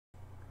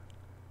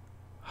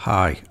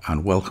Hi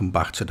and welcome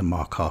back to the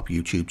Carp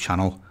YouTube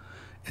channel.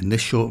 In this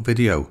short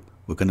video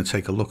we're going to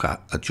take a look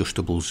at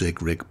adjustable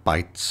Zig Rig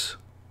Bites.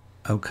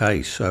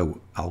 Okay,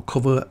 so I'll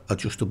cover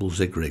adjustable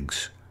Zig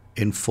Rigs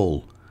in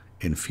full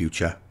in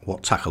future,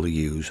 what tackle to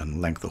use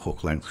and length of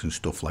hook lengths and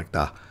stuff like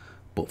that.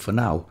 But for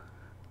now,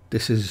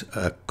 this is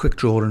a quick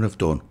drawing I've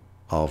done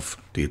of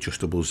the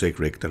adjustable Zig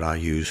Rig that I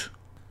use.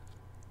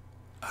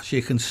 As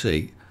you can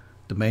see,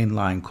 the main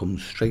line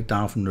comes straight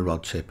down from the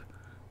rod tip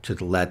to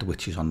the lead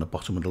which is on the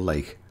bottom of the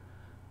lake.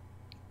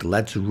 The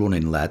lead's a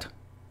running lead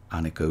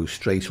and it goes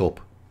straight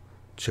up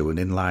to an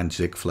inline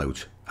zig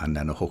float and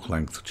then a hook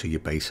length to your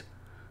bait.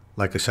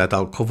 Like I said,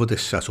 I'll cover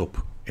this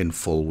setup in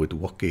full with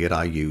what gear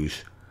I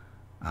use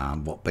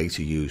and what bait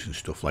I use and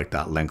stuff like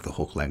that, length of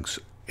hook lengths,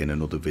 in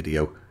another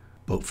video.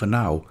 But for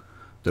now,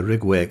 the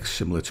rig works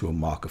similar to a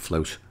marker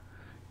float.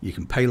 You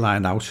can pay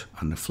line out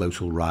and the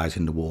float will rise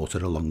in the water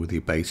along with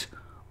your bait,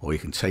 or you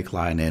can take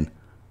line in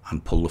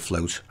and pull the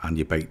float and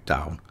your bait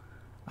down,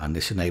 and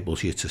this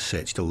enables you to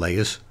search the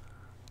layers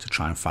to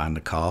try and find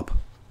the carp.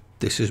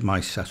 This is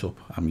my setup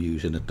I'm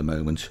using at the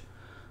moment.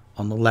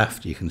 On the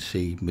left you can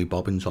see my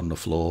bobbins on the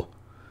floor.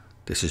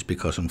 This is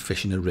because I'm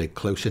fishing a rig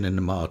close in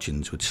the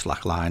margins with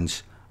slack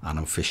lines and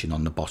I'm fishing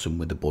on the bottom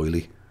with the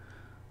boilie.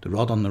 The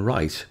rod on the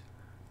right,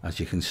 as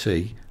you can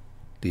see,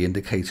 the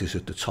indicator's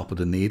at the top of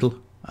the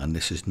needle and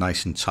this is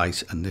nice and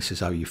tight, and this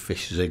is how you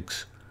fish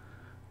zigs.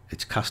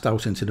 It's cast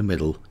out into the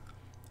middle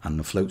and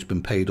the float's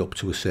been paid up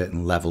to a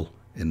certain level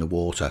in the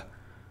water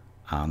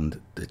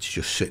and it's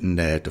just sitting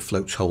there. The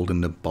float's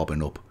holding the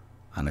bobbin up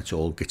and it's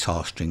all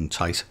guitar string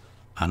tight.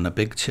 And the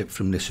big tip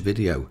from this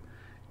video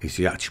is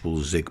the actual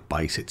Zig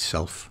bite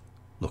itself.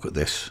 Look at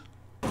this.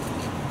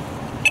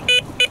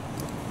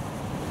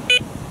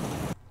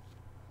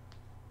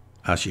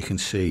 As you can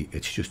see,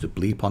 it's just a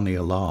bleep on the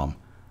alarm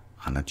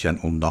and a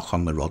gentle knock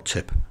on the rod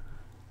tip,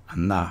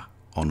 and that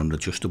on an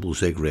adjustable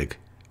Zig rig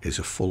is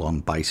a full-on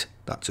bite.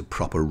 That's a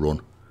proper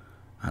run.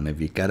 And if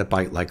you get a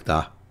bite like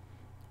that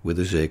with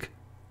a zig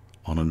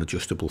on an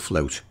adjustable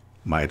float,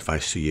 my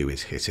advice to you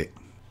is hit it.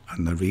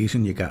 And the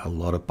reason you get a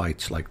lot of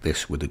bites like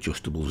this with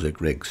adjustable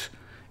Zig rigs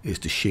is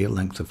the sheer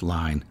length of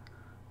line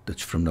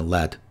that's from the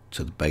lead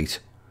to the bait.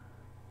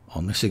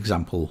 On this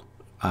example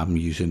I'm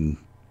using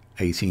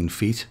 18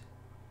 feet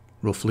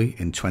roughly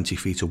in 20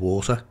 feet of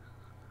water.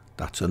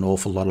 That's an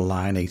awful lot of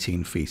line,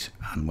 18 feet,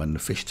 and when the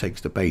fish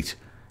takes the bait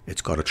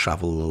it's got to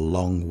travel a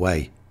long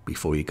way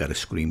before you get a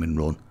screaming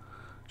run.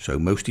 So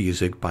most of your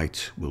Zig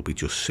bites will be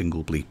just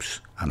single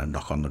bleeps and a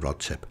knock on the rod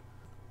tip.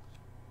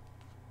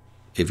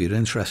 If you're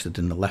interested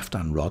in the left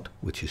hand rod,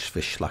 which is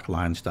fish slack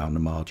lines down the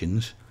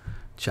margins,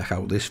 check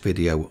out this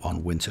video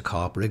on winter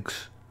carp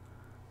rigs,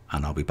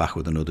 and I'll be back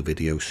with another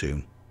video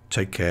soon.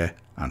 Take care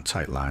and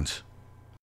tight lines.